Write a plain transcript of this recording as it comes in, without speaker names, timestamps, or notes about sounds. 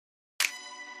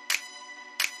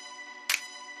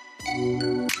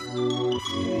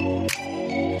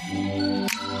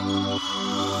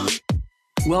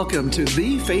Welcome to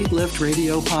the Faith Lift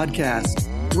Radio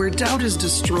Podcast, where doubt is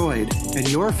destroyed and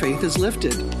your faith is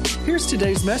lifted. Here's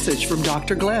today's message from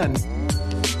Dr. Glenn.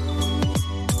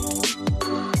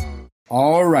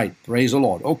 All right, praise the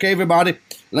Lord. Okay, everybody,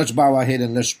 let's bow our head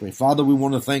and let's pray. Father, we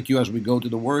want to thank you as we go to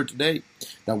the Word today,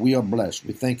 that we are blessed.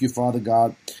 We thank you, Father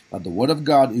God, that the Word of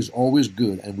God is always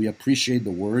good, and we appreciate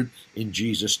the Word in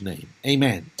Jesus' name.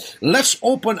 Amen. Let's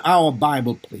open our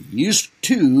Bible, please,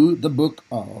 to the book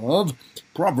of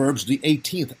Proverbs, the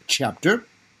 18th chapter.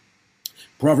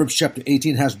 Proverbs chapter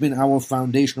 18 has been our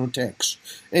foundational text.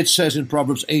 It says in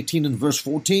Proverbs 18 and verse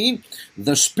 14,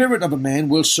 "The spirit of a man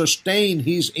will sustain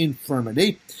his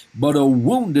infirmity, but a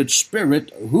wounded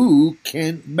spirit who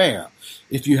can bear?"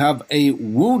 If you have a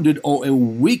wounded or a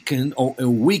weakened or a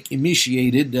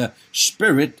weak-initiated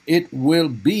spirit, it will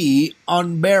be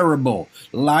unbearable.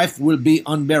 Life will be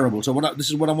unbearable. So this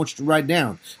is what I want you to write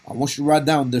down. I want you to write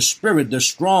down the spirit, the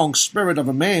strong spirit of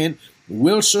a man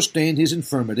will sustain his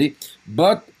infirmity,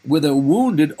 but with a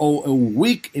wounded or a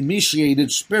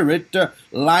weak-initiated spirit,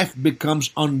 life becomes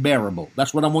unbearable.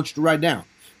 That's what I want you to write down.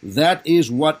 That is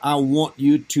what I want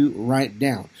you to write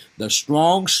down. The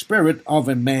strong spirit of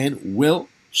a man will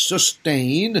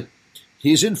sustain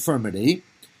his infirmity,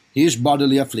 his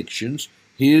bodily afflictions,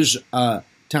 his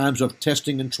times of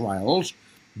testing and trials,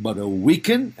 but a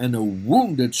weakened and a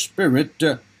wounded spirit,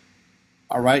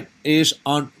 is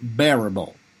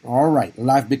unbearable. All right,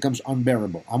 life becomes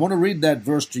unbearable. I want to read that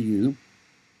verse to you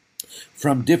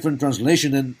from different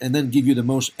translation and then give you the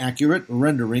most accurate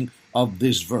rendering of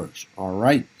this verse. All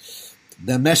right.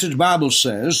 The Message Bible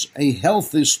says, "A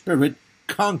healthy spirit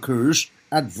conquers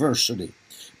adversity."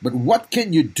 But what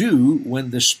can you do when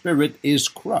the spirit is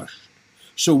crushed?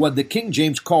 So what the King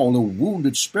James call a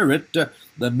wounded spirit,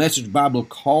 the Message Bible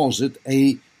calls it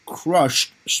a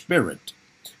crushed spirit.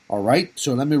 All right,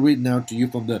 so let me read now to you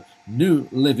from the New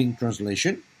Living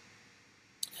Translation.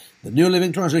 The New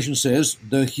Living Translation says,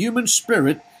 "The human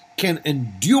spirit can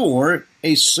endure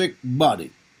a sick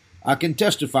body." I can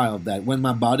testify of that. When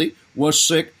my body was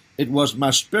sick, it was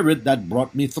my spirit that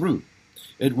brought me through.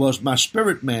 It was my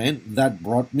spirit man that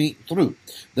brought me through.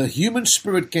 The human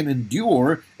spirit can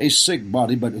endure a sick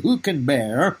body, but who can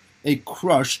bear a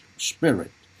crushed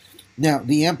spirit? Now,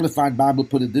 the Amplified Bible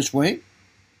put it this way.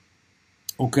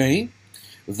 Okay,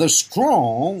 the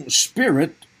strong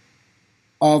spirit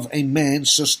of a man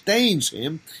sustains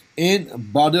him in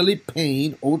bodily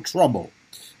pain or trouble,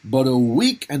 but a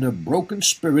weak and a broken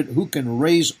spirit who can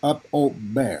raise up or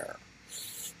bear.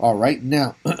 All right,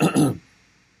 now,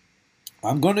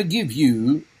 I'm going to give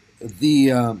you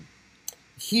the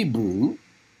Hebrew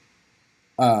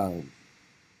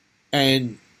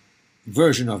and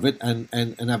version of it, and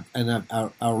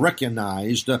I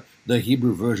recognized the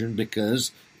Hebrew version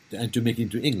and to make it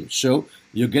into English. So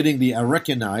you're getting the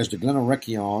Arekianized, the Glen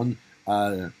Arekion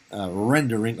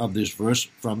rendering of this verse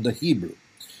from the Hebrew.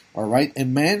 All right, a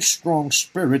man's strong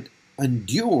spirit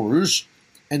endures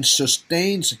and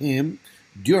sustains him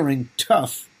during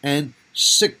tough and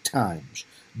sick times,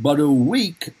 but a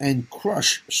weak and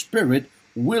crushed spirit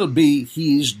will be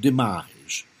his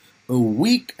demise. A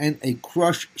weak and a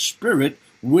crushed spirit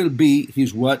will be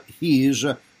his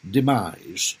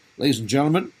demise. Ladies and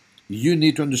gentlemen, you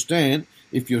need to understand,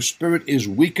 if your spirit is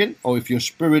weakened or if your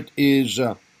spirit is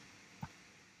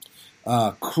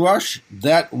crushed,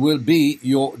 that will be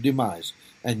your demise.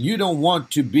 And you don't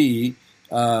want to be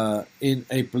in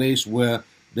a place where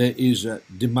there is a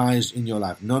demise in your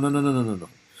life. No.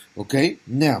 Okay?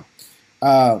 Now,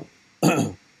 I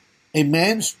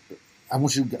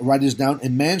want you to write this down. A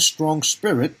man's strong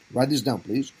spirit, write this down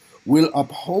please, will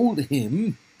uphold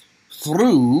him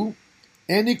through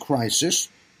any crisis,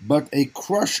 but a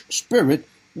crushed spirit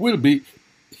will be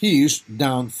his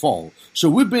downfall. So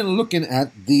we've been looking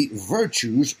at the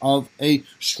virtues of a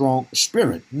strong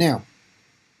spirit. Now,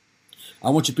 I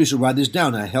want you please to write this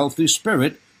down. A healthy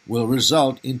spirit will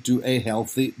result into a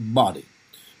healthy body.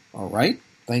 All right?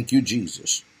 Thank you,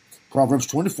 Jesus. Proverbs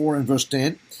 24 and verse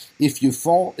 10, if you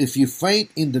faint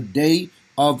in the day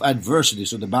of adversity,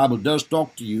 so the Bible does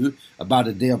talk to you about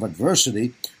a day of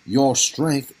adversity, your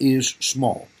strength is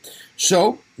small.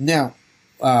 So now,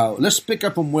 let's pick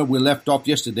up from where we left off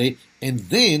yesterday, and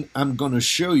then I'm going to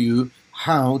show you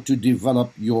how to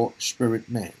develop your spirit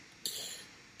man.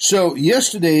 So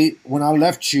yesterday, when I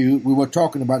left you, we were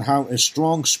talking about how a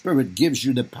strong spirit gives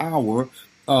you the power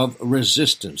of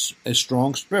resistance. A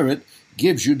strong spirit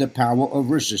gives you the power of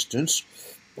resistance.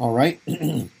 All right.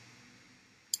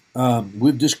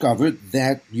 We've discovered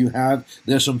that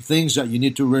there's some things that you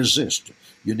need to resist.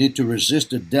 you need to resist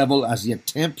the devil as he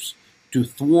attempts to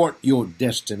thwart your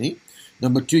destiny.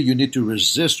 Number 2, you need to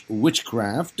resist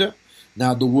witchcraft.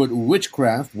 Now, the word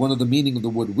witchcraft, one of the meaning of the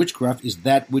word witchcraft is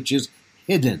that which is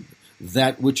hidden.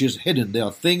 That which is hidden. There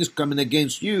are things coming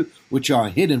against you which are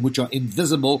hidden, which are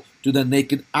invisible to the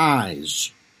naked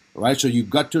eyes. Right? So you've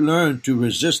got to learn to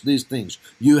resist these things.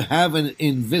 You have an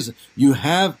invisible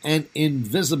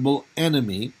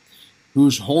enemy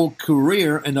whose whole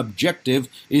career and objective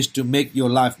is to make your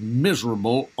life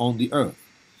miserable on the earth.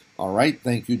 All right?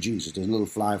 Thank you, Jesus. There's a little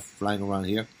fly flying around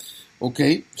here.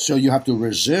 Okay, so you have to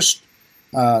resist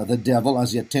the devil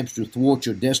as he attempts to thwart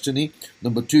your destiny.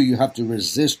 Number 2, you have to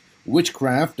resist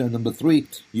witchcraft. And number 3,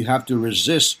 you have to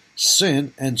resist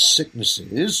sin and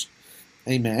sicknesses.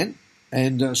 Amen.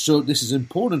 And so this is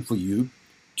important for you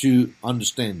to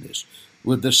understand this.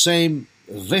 With the same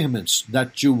vehemence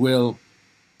that you will,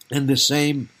 and the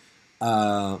same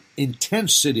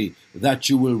intensity that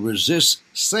you will resist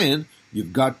sin,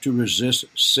 you've got to resist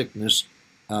sickness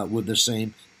with the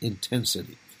same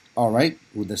intensity. All right?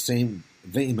 With the same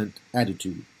vehement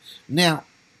attitude. Now,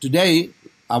 today,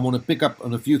 I want to pick up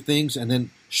on a few things and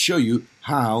then show you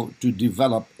how to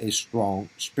develop a strong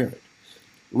spirit.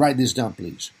 Write this down,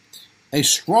 please. A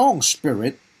strong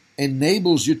spirit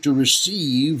enables you to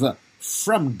receive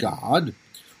from God,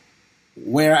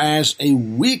 whereas a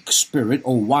weak spirit,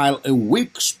 or while a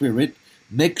weak spirit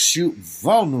makes you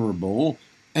vulnerable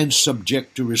and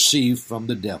subject to receive from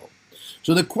the devil.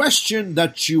 So the question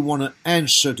that you want to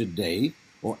answer today,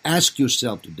 or ask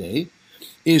yourself today,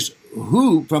 is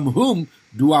from whom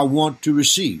do I want to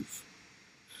receive?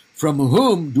 From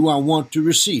whom do I want to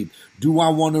receive? Do I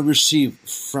want to receive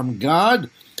from God,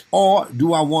 or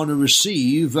do I want to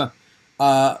receive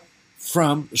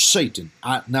from Satan?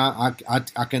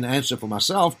 I can answer for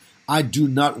myself. I do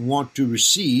not want to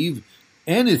receive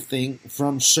anything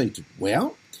from Satan.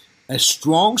 Well, a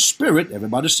strong spirit,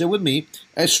 everybody say with me,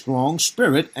 a strong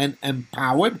spirit, an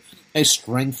empowered, a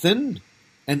strengthened,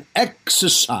 an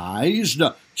exercised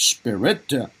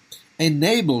spirit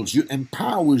enables you,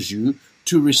 empowers you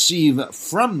to receive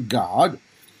from God,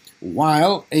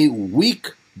 while a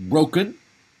weak, broken,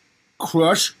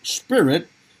 crushed spirit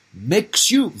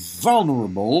makes you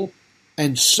vulnerable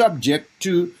and subject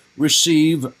to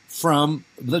receive from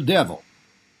the devil.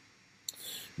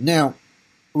 Now,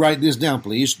 write this down,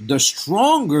 please. The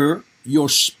stronger your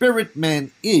spirit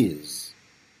man is,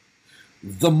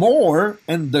 the more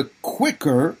and the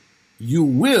quicker you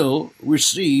will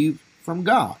receive from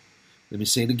God. Let me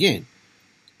say it again.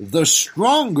 The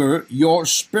stronger your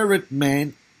spirit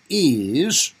man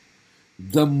is,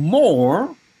 the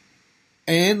more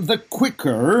and the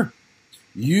quicker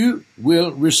you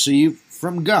will receive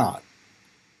from God.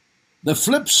 The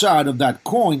flip side of that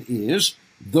coin is,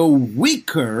 the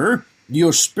weaker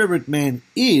your spirit man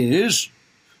is,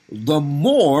 the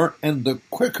more and the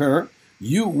quicker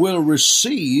you will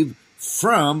receive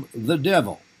from the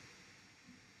devil.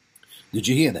 Did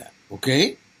you hear that?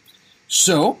 Okay?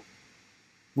 So,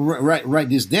 write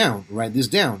this down. Write this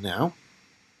down now.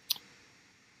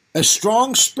 A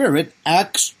strong spirit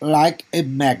acts like a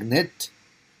magnet,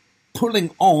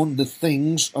 pulling on the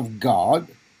things of God,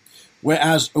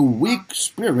 whereas a weak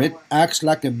spirit acts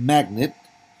like a magnet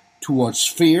towards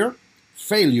fear,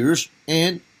 failures,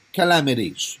 and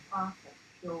calamities.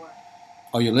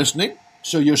 Are you listening?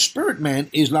 So your spirit man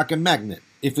is like a magnet.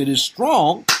 If it is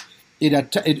strong,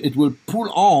 it will pull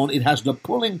on, it has the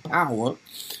pulling power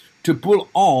to pull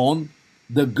on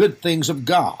the good things of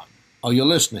God. Are you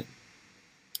listening?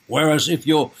 Whereas if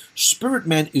your spirit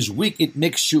man is weak, it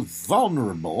makes you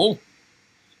vulnerable,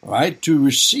 right, to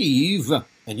receive,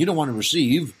 and you don't want to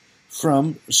receive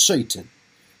from Satan.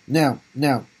 Now,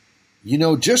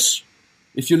 just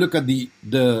if you look at the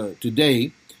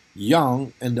today,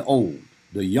 young and the old,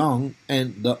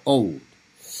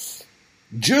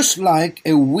 just like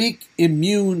a weak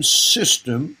immune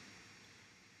system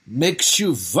makes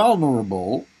you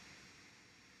vulnerable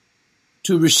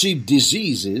to receive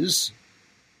diseases,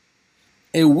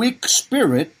 a weak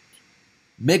spirit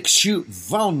makes you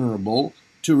vulnerable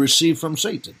to receive from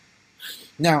Satan.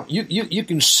 Now, you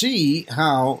can see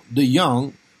how the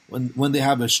young, when they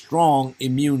have a strong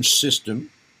immune system,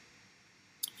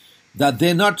 that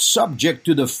they're not subject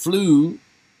to the flu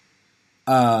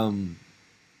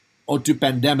or to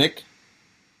pandemic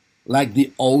like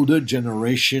the older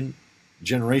generations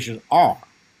are.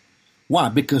 Why?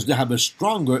 Because they have a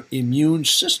stronger immune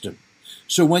system.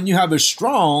 So when you have a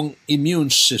strong immune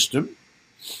system,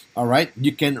 all right,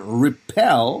 you can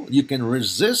repel, you can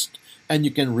resist, and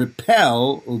you can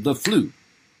repel the flu.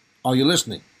 Are you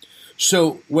listening?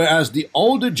 So whereas the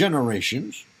older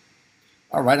generations,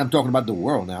 All right, I'm talking about the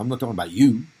world now. I'm not talking about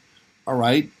you. All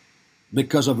right,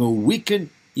 because of a weakened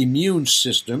immune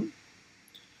system,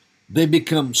 they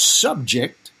become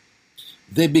subject,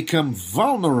 they become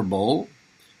vulnerable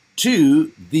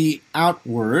to the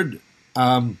outward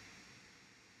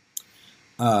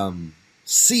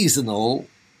seasonal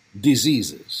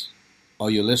diseases. Are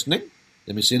you listening?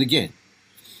 Let me say it again.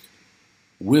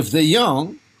 With the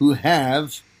young who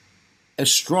have a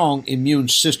strong immune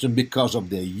system because of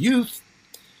their youth,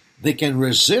 they can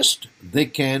resist, they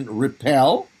can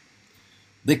repel,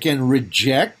 they can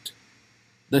reject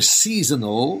the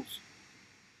seasonal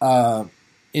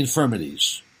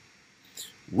infirmities.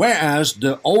 Whereas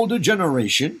the older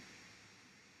generation,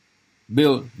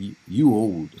 Bill, you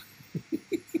old.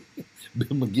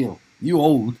 Bill McGill, you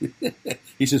old.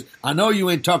 He says, I know you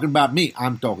ain't talking about me.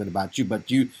 I'm talking about you, but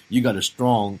you got a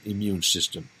strong immune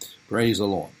system. Praise the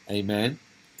Lord. Amen.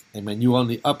 Amen. You're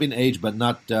only up in age, but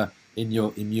not in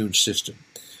your immune system.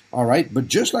 All right. But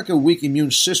just like a weak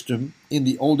immune system in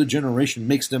the older generation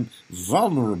makes them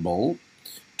vulnerable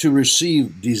to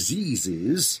receive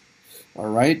diseases, all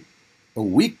right, a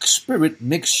weak spirit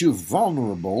makes you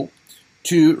vulnerable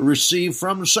to receive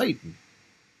from Satan.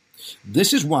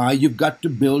 This is why you've got to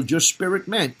build your spirit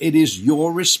man. It is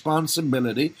your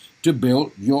responsibility to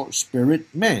build your spirit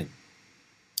man.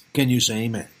 Can you say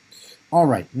amen? All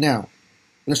right, now,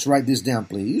 let's write this down,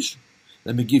 please.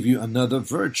 Let me give you another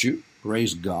virtue.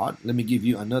 Praise God. Let me give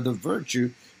you another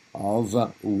virtue of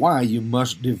why you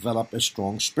must develop a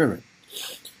strong spirit.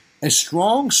 A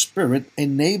strong spirit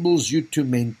enables you to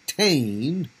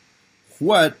maintain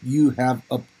what you have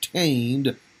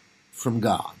obtained from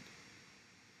God.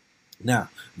 Now,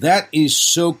 that is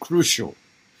so crucial.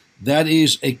 That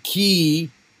is a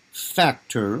key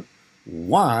factor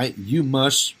why you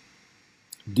must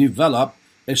develop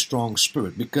a strong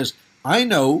spirit. Because I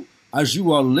know, as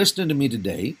you are listening to me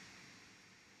today,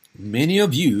 many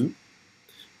of you,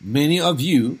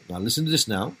 now listen to this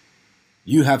now,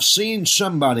 you have seen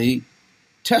somebody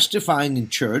testifying in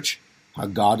church how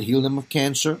God healed them of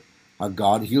cancer, how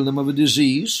God healed them of a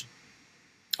disease,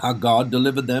 how God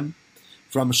delivered them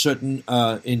from certain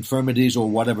infirmities or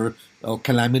whatever, or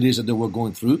calamities that they were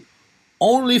going through.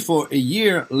 Only for a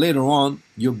year later on,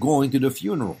 you're going to the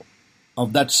funeral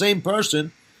of that same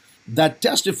person that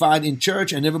testified in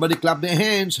church and everybody clapped their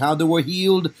hands, how they were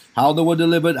healed, how they were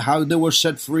delivered, how they were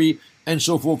set free, and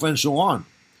so forth and so on.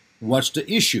 What's the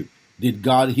issue? Did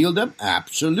God heal them?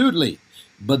 Absolutely.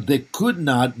 But they could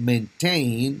not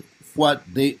maintain what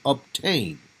they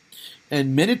obtained.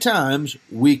 And many times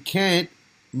we can't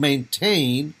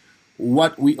maintain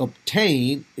what we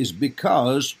obtain is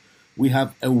because we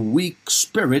have a weak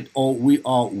spirit or we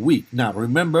are weak. Now,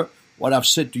 remember what I've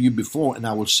said to you before, and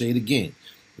I will say it again.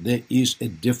 There is a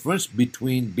difference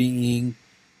between being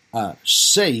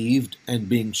saved and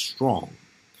being strong.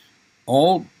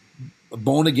 All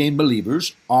born-again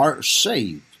believers are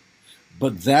saved,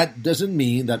 but that doesn't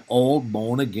mean that all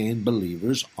born-again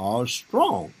believers are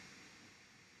strong.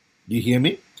 You hear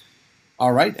me?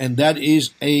 All right, and that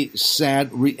is a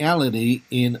sad reality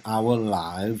in our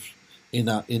lives,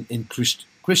 in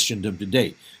Christendom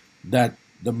today, that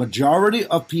the majority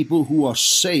of people who are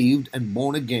saved and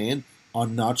born again are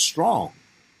not strong.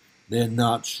 They're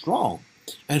not strong.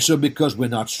 And so because we're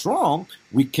not strong,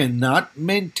 we cannot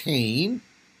maintain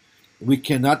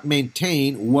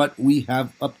what we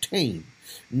have obtained.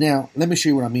 Now, let me show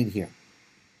you what I mean here.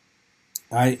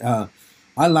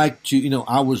 I like to,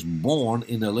 I was born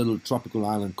in a little tropical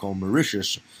island called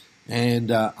Mauritius, and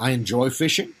I enjoy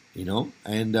fishing,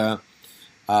 and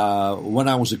when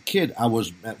I was a kid,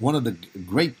 one of the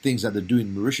great things that they do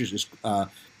in Mauritius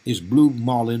is blue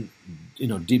marlin,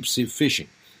 deep sea fishing.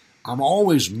 I'm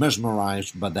always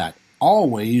mesmerized by that,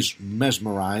 always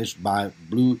mesmerized by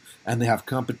blue, and they have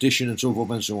competition and so forth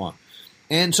and so on.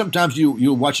 And sometimes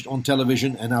you'll watch it on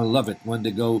television, and I love it when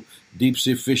they go deep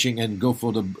sea fishing and go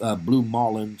for the blue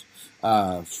marlin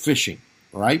fishing,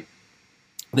 right?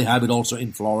 They have it also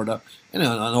in Florida and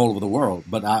all over the world.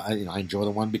 But I enjoy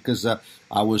the one because I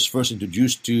was first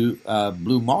introduced to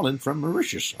blue marlin from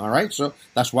Mauritius. All right, so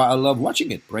that's why I love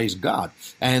watching it. Praise God!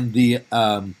 And the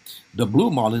blue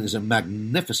marlin is a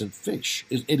magnificent fish.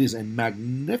 It is a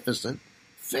magnificent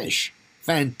fish,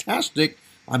 fantastic.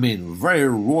 I mean, very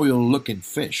royal-looking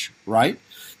fish, right?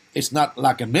 It's not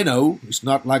like a minnow. It's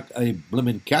not like a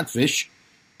blooming catfish.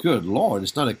 Good Lord,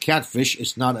 it's not a catfish.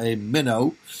 It's not a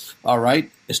minnow, all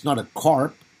right? It's not a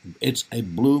carp. It's a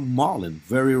blue marlin.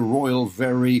 Very royal,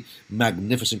 very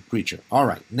magnificent creature. All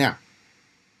right, now,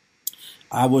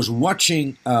 I was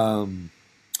watching a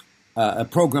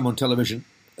program on television,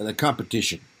 a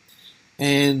competition,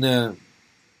 and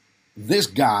this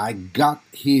guy got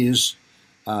his,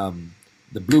 the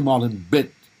blue marlin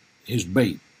bit his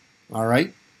bait. All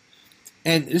right?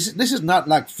 And this is not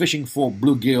like fishing for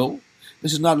bluegill.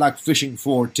 This is not like fishing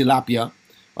for tilapia,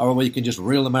 or where you can just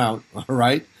reel them out. All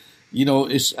right? You know,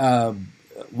 it's,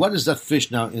 what is that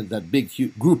fish now in that big,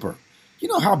 huge grouper? You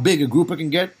know how big a grouper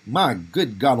can get? My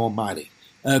good God Almighty.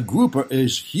 A grouper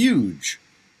is huge.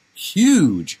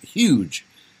 Huge, huge.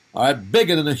 All right,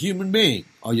 bigger than a human being.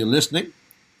 Are you listening?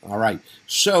 All right.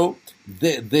 So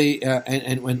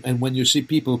when you see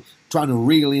people trying to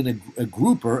reel in a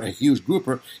grouper, a huge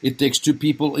grouper, it takes two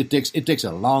people. It takes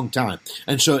a long time,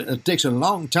 and so it takes a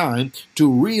long time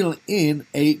to reel in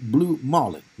a blue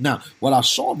marlin. Now, what I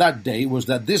saw that day was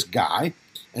that this guy,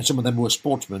 and some of them were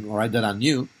sportsmen, all right, that I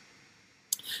knew,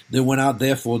 they went out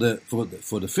there for the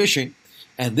fishing,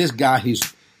 and this guy,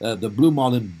 the blue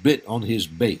marlin bit on his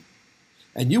bait.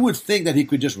 And you would think that he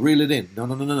could just reel it in.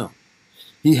 No.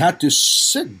 He had to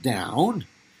sit down.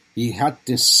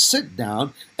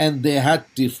 And they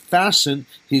had to fasten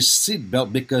his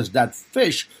seatbelt because that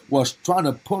fish was trying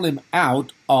to pull him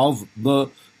out of the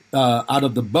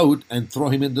boat and throw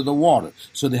him into the water.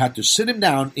 So they had to sit him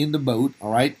down in the boat,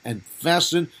 all right, and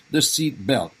fasten the seat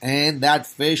belt. And that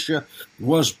fish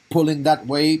was pulling that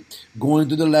way, going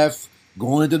to the left,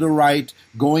 going to the right,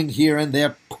 going here and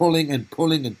there, pulling and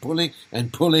pulling and pulling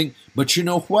and pulling. But you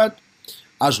know what?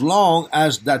 As long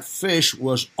as that fish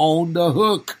was on the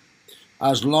hook,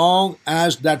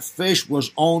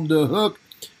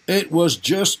 it was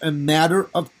just a matter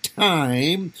of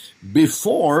time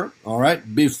before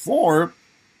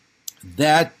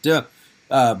that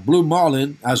blue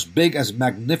marlin, as big, as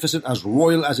magnificent, as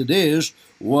royal as it is,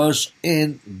 was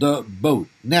in the boat.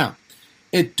 Now,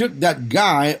 it took that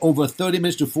guy over 30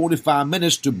 minutes to 45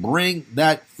 minutes to bring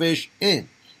that fish in.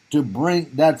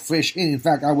 In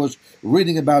fact, I was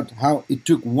reading about how it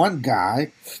took one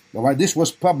guy, all right, this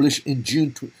was published in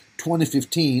June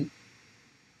 2015,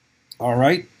 all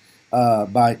right,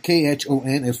 by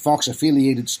KHON, a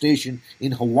Fox-affiliated station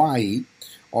in Hawaii,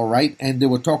 all right, and they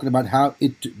were talking about how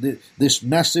this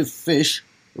massive fish,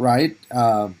 right,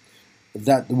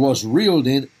 that was reeled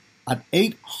in at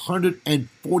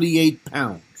 848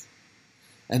 pounds.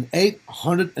 An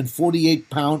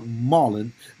 848-pound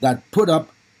marlin that put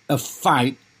up a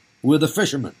fight with a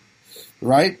fisherman,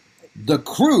 right? The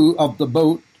crew of the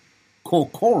boat,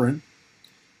 Corcoran,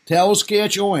 tells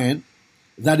KHON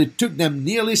that it took them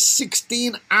nearly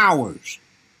 16 hours.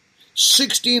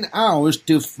 16 hours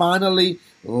to finally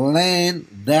land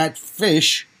that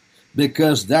fish,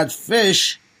 because that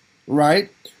fish,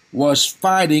 right, was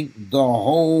fighting the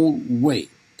whole way.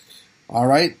 All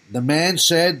right? The man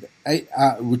said,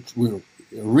 we're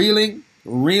reeling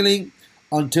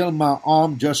until my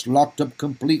arm just locked up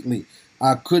completely.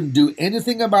 I couldn't do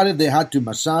anything about it. They had to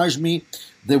massage me.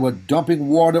 They were dumping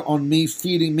water on me,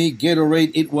 feeding me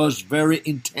Gatorade. It was very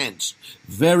intense.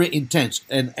 Very intense.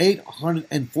 An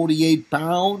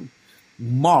 848-pound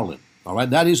marlin. All right,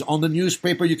 that is on the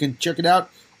newspaper. You can check it out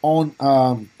on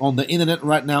the internet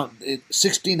right now.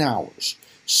 16 hours.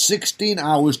 16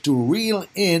 hours to reel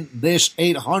in this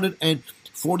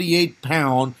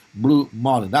 848-pound blue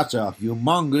marlin. That's a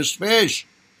humongous fish.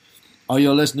 Are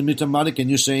you listening to me, somebody? Can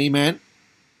you say amen?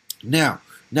 Now,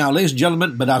 ladies and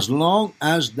gentlemen, but as long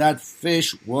as that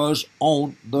fish was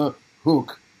on the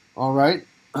hook, all right?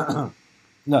 Now,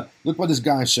 look what this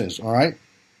guy says, all right?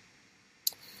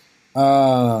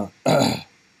 I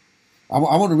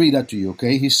want to read that to you,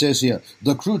 okay? He says here,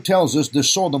 the crew tells us they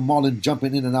saw the marlin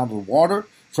jumping in and out of the water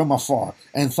from afar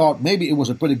and thought maybe it was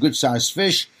a pretty good-sized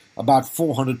fish, about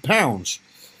 400 pounds.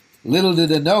 Little did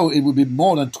they know it would be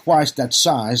more than twice that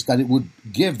size, that it would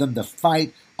give them the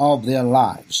fight of their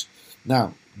lives.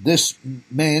 Now, this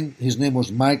man, his name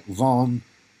was Mike Von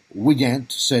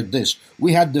Wigant, said this: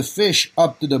 we had the fish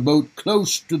up to the boat,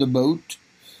 close to the boat,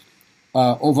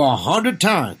 over 100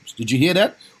 times. Did you hear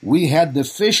that? We had the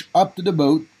fish up to the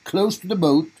boat, close to the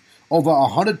boat, over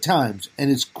 100 times,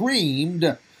 and it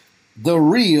screamed the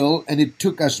reel, and it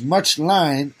took as much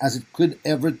line as it could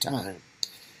every time.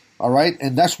 All right,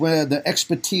 and that's where the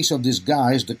expertise of these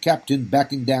guys, the captain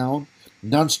backing down,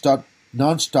 nonstop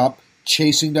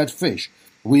chasing that fish.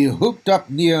 We hooked up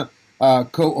near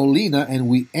Ko'olina, and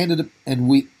we ended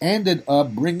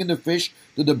up bringing the fish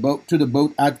to the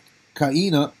boat at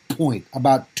Kaina Point,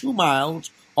 about 2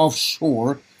 miles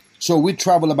offshore. So we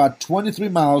traveled about 23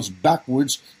 miles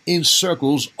backwards in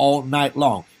circles all night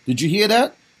long. Did you hear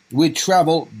that? We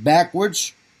traveled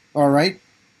backwards, all right,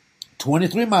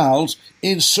 23 miles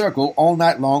in circle all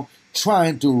night long,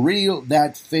 trying to reel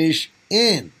that fish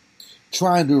in.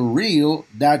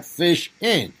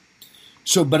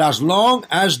 So, but as long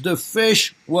as the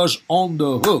fish was on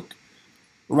the hook,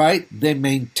 right, they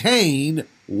maintained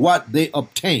what they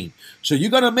obtained. So you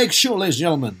got to make sure, ladies and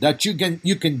gentlemen, that you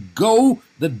can go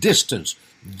the distance.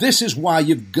 This is why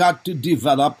you've got to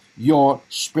develop your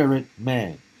spirit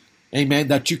man. Amen.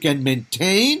 That you can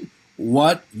maintain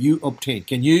what you obtain.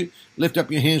 Can you lift up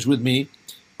your hands with me?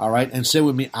 All right. And say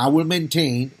with me, I will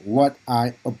maintain what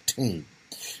I obtain.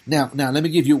 Now, let me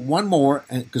give you one more,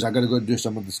 because I got to go do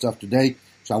some of the stuff today,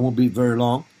 so I won't be very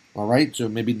long. All right. So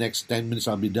maybe next 10 minutes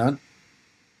I'll be done.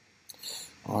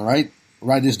 All right.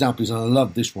 Write this down, please. And I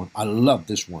love this one. I love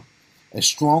this one. A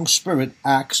strong spirit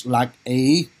acts like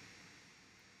a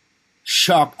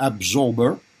shock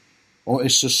absorber or a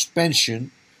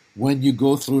suspension when you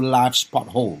go through life's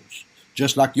potholes.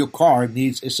 Just like your car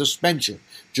needs a suspension.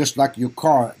 Just like your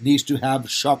car needs to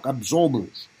have shock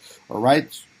absorbers. All right?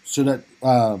 So that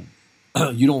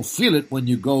you don't feel it when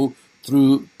you go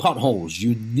through potholes.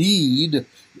 You need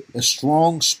a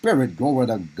strong spirit, glory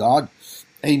to God,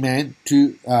 amen,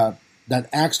 to that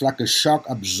acts like a shock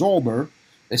absorber,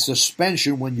 a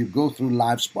suspension when you go through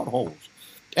life's potholes.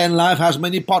 And life has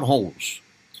many potholes.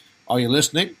 Are you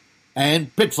listening?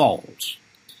 And pitfalls.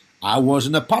 I was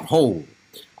in a pothole.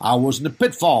 I was in a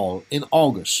pitfall in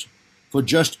August for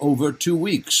just over 2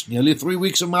 weeks, nearly 3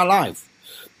 weeks of my life.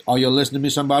 Are you listening to me,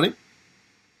 somebody?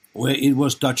 Where it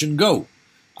was touch and go.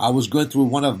 I was going through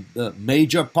one of the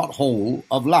major pothole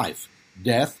of life,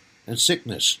 death and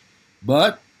sickness.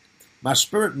 But my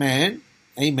spirit man,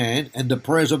 amen, and the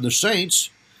prayers of the saints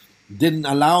didn't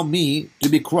allow me to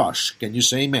be crushed. Can you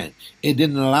say amen? It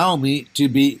didn't allow me to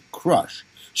be crushed.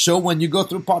 So when you go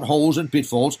through potholes and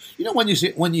pitfalls, you know, when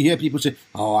you hear people say,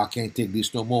 "Oh, I can't take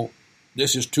this no more.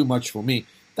 This is too much for me."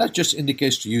 That just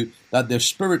indicates to you that their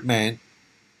spirit man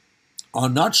are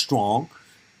not strong,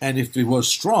 and if it was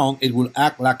strong, it would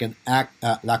act like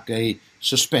like a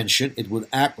suspension. It would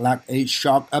act like a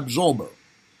shock absorber.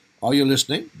 Are you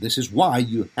listening? This is why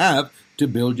you have to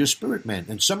build your spirit man.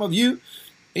 And some of you,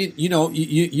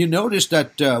 you notice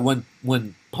that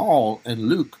when Paul and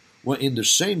Luke were in the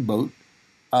same boat,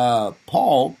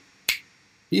 Paul,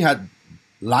 he had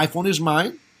life on his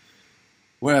mind,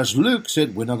 whereas Luke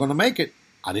said, "We're not going to make it.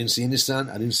 I didn't see any sun.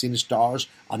 I didn't see any stars.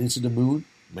 I didn't see the moon.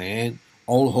 Man,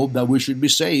 all hope that we should be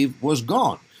saved was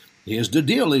gone." Here's the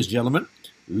deal, ladies and gentlemen.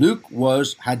 Luke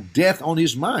had death on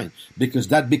his mind because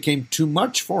that became too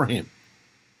much for him.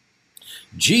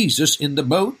 Jesus in the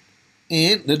boat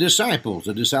and the disciples.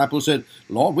 The disciples said,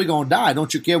 "Lord, we're going to die.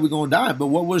 Don't you care we're going to die?" But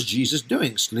what was Jesus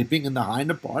doing? Sleeping in the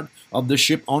hinder part of the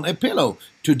ship on a pillow.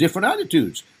 Two different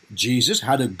attitudes. Jesus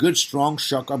had a good, strong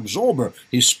shock absorber.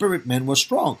 His spirit man was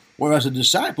strong. Whereas the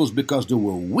disciples, because they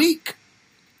were weak,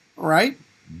 right,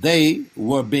 they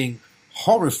were being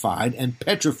horrified and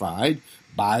petrified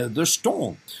by the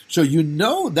storm. So you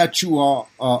know that you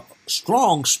are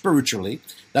strong spiritually,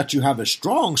 that you have a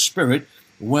strong spirit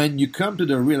when you come to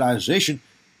the realization,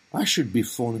 I should be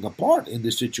falling apart in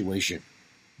this situation,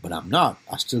 but I'm not.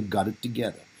 I still got it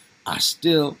together. I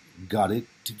still got it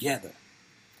together.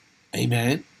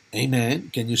 Amen.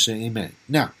 Amen. Can you say amen?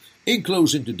 Now, in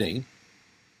closing today,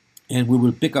 and we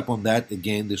will pick up on that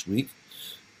again this week,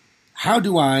 how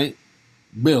do I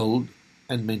build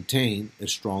and maintain a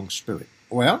strong spirit?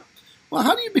 Well,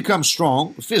 how do you become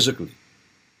strong physically?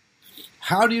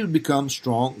 How do you become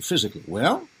strong physically?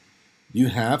 Well, you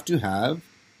have to have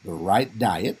the right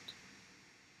diet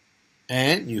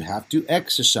and you have to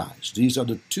exercise. These are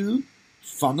the two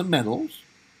fundamentals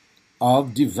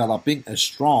of developing a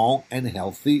strong and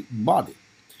healthy body.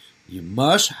 You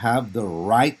must have the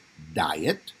right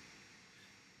diet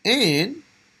and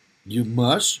you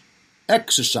must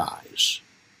exercise.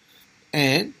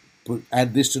 And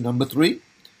add this to number three,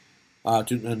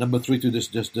 to this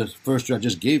the first two I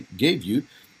just gave you.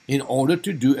 In order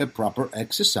to do a proper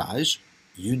exercise,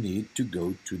 you need to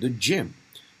go to the gym.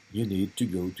 You need to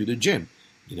go to the gym.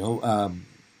 You know,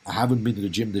 I haven't been to the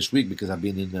gym this week because I've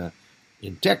been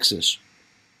in Texas.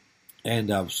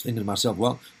 And I was thinking to myself,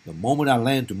 well, the moment I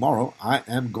land tomorrow, I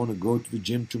am going to go to the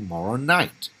gym tomorrow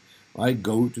night. I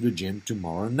go to the gym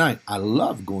tomorrow night. I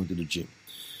love going to the gym.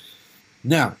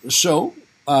 Now, so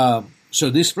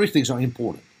these three things are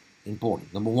important.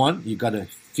 Number one, you got to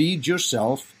feed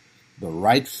yourself the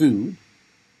right food.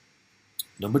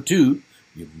 Number two,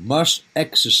 you must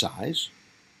exercise.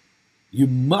 You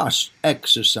must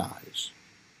exercise.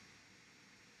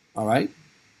 All right?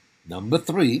 Number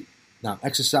three, now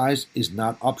exercise is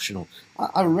not optional.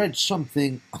 I read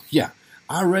something,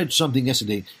 I read something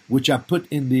yesterday which I put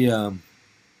in the,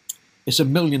 it's a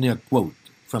millionaire quote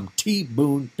from T.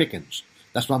 Boone Pickens.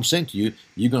 That's what I'm saying to you.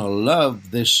 You're going to love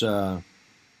this,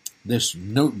 this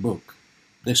notebook.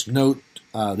 this note,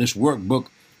 this workbook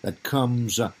that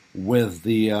comes with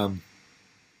the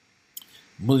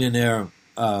Millionaire,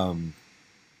 Kingdom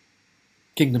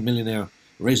Millionaire,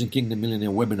 Raising Kingdom Millionaire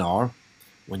webinar.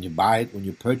 When you buy it, when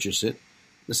you purchase it,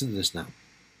 listen to this now.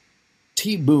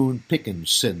 T. Boone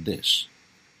Pickens said this.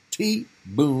 T.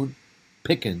 Boone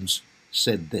Pickens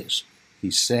said this. He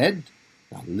said,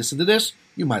 now listen to this,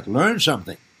 you might learn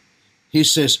something. He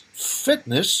says,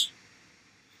 fitness,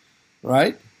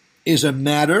 right, is a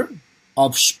matter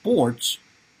of sports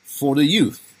for the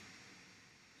youth.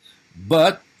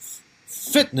 But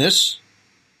fitness,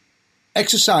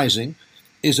 exercising,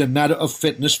 is a matter of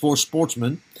fitness for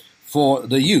sportsmen, for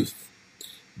the youth.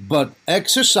 But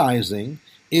exercising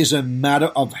is a matter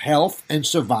of health and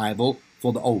survival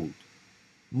for the old.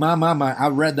 My, I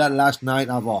read that last night.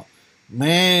 I thought,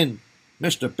 man,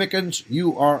 Mr. Pickens,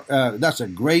 you are, that's a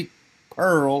great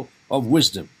pearl of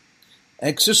wisdom.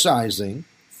 Exercising,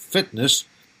 fitness,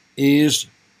 is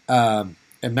a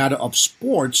matter of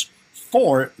sports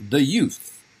for the youth.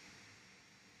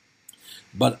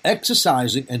 But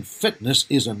exercising and fitness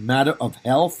is a matter of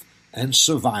health and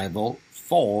survival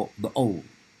for the old.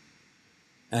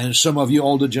 And some of you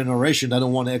older generation that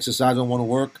don't want to exercise, don't want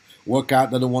to work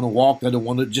out, that don't want to walk, that don't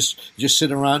want to just sit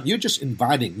around. You're just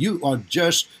inviting. You are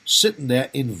just sitting there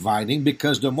inviting,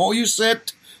 because the more you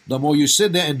sit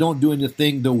there and don't do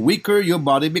anything, the weaker your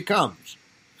body becomes.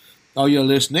 Are you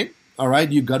listening? All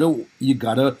right, you gotta eat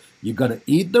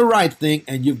the right thing,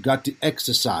 and you've got to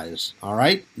exercise. All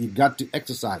right, you got to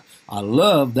exercise. I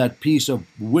love that piece of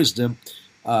wisdom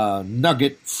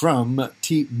nugget from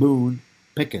T. Boone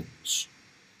Pickens.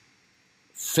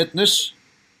 Fitness,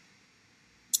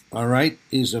 all right,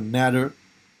 is a matter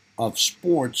of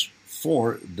sports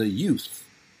for the youth.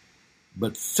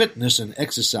 But fitness and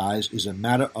exercise is a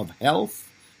matter of health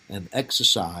and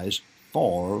exercise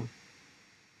for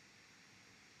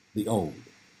the old.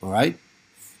 All right?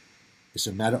 It's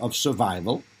a matter of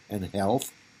survival and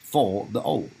health for the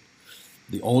old.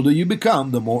 The older you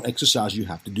become, the more exercise you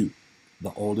have to do.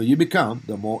 The older you become,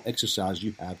 the more exercise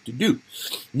you have to do.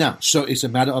 Now, so it's a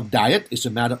matter of diet, it's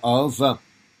a matter of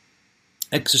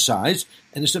exercise,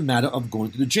 and it's a matter of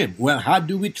going to the gym. Well, how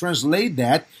do we translate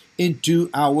that into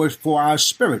for our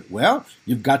spirit? Well,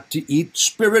 you've got to eat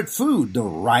spirit food, the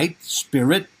right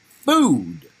spirit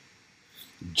food.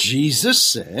 Jesus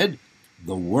said,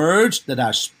 the words that I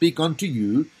speak unto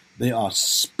you, they are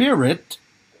spirit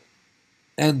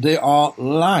and they are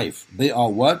life. They are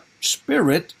what?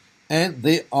 Spirit and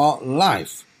they are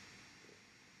life.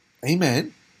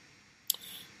 Amen.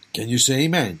 Can you say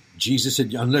amen? Jesus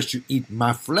said, unless you eat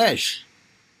my flesh,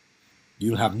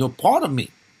 you'll have no part of me.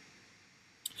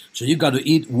 So you got to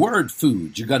eat word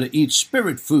food. You got to eat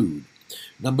spirit food.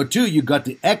 Number 2, you got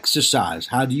to exercise.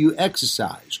 How do you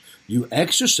exercise? You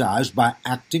exercise by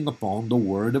acting upon the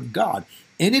Word of God.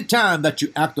 Anytime that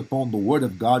you act upon the Word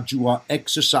of God, you are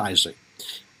exercising.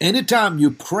 Anytime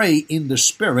you pray in the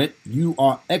Spirit, you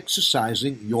are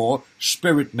exercising your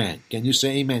spirit man. Can you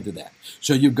say amen to that?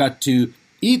 So you've got to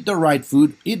eat the right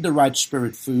food, eat the right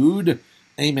spirit food.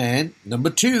 Amen. Number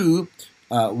 2,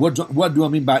 what do I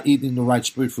mean by eating the right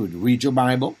spirit food? Read your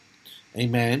Bible.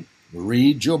 Amen.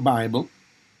 Read your Bible.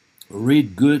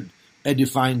 Read good,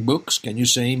 edifying books. Can you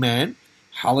say amen?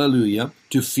 Hallelujah.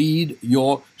 To feed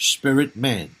your spirit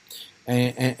man.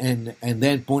 And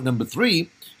then point number 3,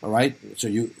 all right, so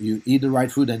you eat the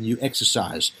right food and you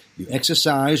exercise. You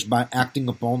exercise by acting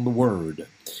upon the Word.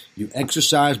 You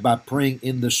exercise by praying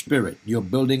in the Spirit. You're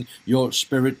building your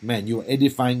spirit man. You're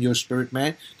edifying your spirit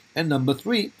man. And number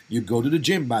 3, you go to the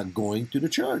gym by going to the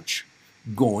church.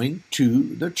 Going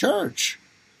to the church.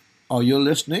 Are you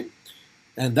listening?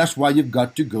 And that's why you've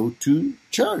got to go to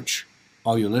church.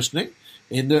 Are you listening?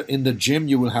 In the gym,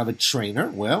 you will have a trainer.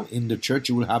 Well, in the church,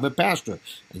 you will have a pastor.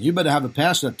 And you better have a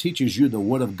pastor that teaches you the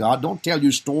Word of God. Don't tell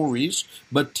you stories,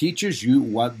 but teaches you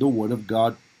what the Word of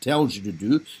God tells you to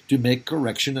do to make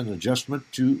correction and adjustment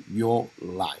to your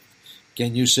life.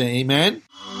 Can you say amen?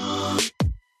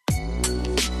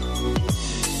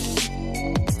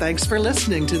 Thanks for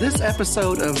listening to this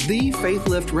episode of the Faith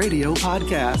Lift Radio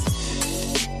podcast.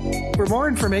 For more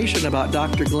information about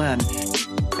Dr. Glenn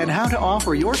and how to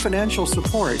offer your financial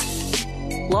support,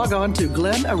 log on to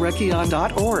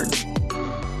glennarekion.org.